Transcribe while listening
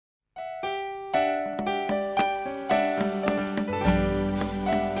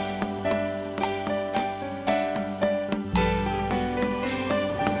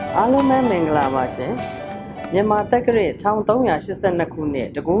အားလုံးပဲမင်္ဂလာပါရှင်မြန်မာတက္ကရာ1382ခုနှစ်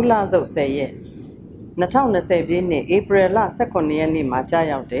တကူးလစုပ်10ရက်2020ပြည့်နှစ်ဧပြီလ18ရက်နေ့မှာကြာ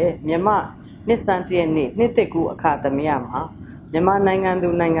ရောက်တဲ့မြန်မာနှစ်စံတရက်နေ့နှစ်သက်ကူအခါသမယမှာမြန်မာနိုင်ငံသူ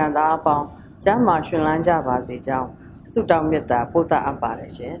နိုင်ငံသားအပေါင်းကျန်းမာရှင်လန်းကြပါစေကြောင်းဆုတောင်းမေတ္တာပို့သအပ်ပါတ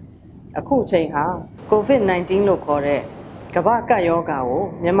ယ်ရှင်အခုချိန်ဟာ COVID-19 လို့ခေါ်တဲ့ကမ္ဘာကပ်ရောဂါကို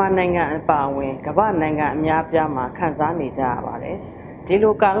မြန်မာနိုင်ငံအပါအဝင်ကမ္ဘာနိုင်ငံအများပြားမှာခံစားနေကြရပါတယ်ဒီ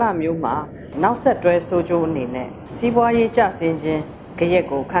လိုကာလမျိုးမှာနောက်ဆက်တွဲဆိုးကျိုးအနေနဲ့စီးပွားရေးကျဆင်းခြင်းကြရက်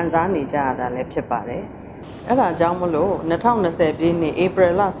ကိုခံစားနေကြရတာလည်းဖြစ်ပါတယ်။အဲဒါကြောင့်မလို့2020ပြည့်နှစ်ဧပြီ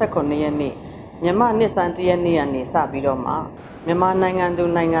လ18ရက်နေ့မြန်မာနှစ်စံတရက်နေ့ကနေစပြီးတော့မှမြန်မာနိုင်ငံသူ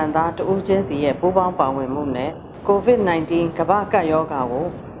နိုင်ငံသားတဦးချင်းစီရဲ့ပူးပေါင်းပါဝင်မှုနဲ့ COVID-19 ကမ္ဘာကပ်ရောဂါကို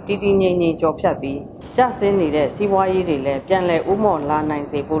တည်တည်ငြိမ်ငြိမ်ကျော်ဖြတ်ပြီးကျဆင်းနေတဲ့စီးပွားရေးတွေလည်းပြန်လည်ဥမော့လာနိုင်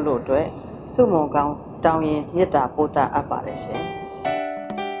စေဖို့လို့အတွက်ဆုမွန်ကောင်းတောင်းရင်မေတ္တာပို့သအပ်ပါတယ်ရှင်။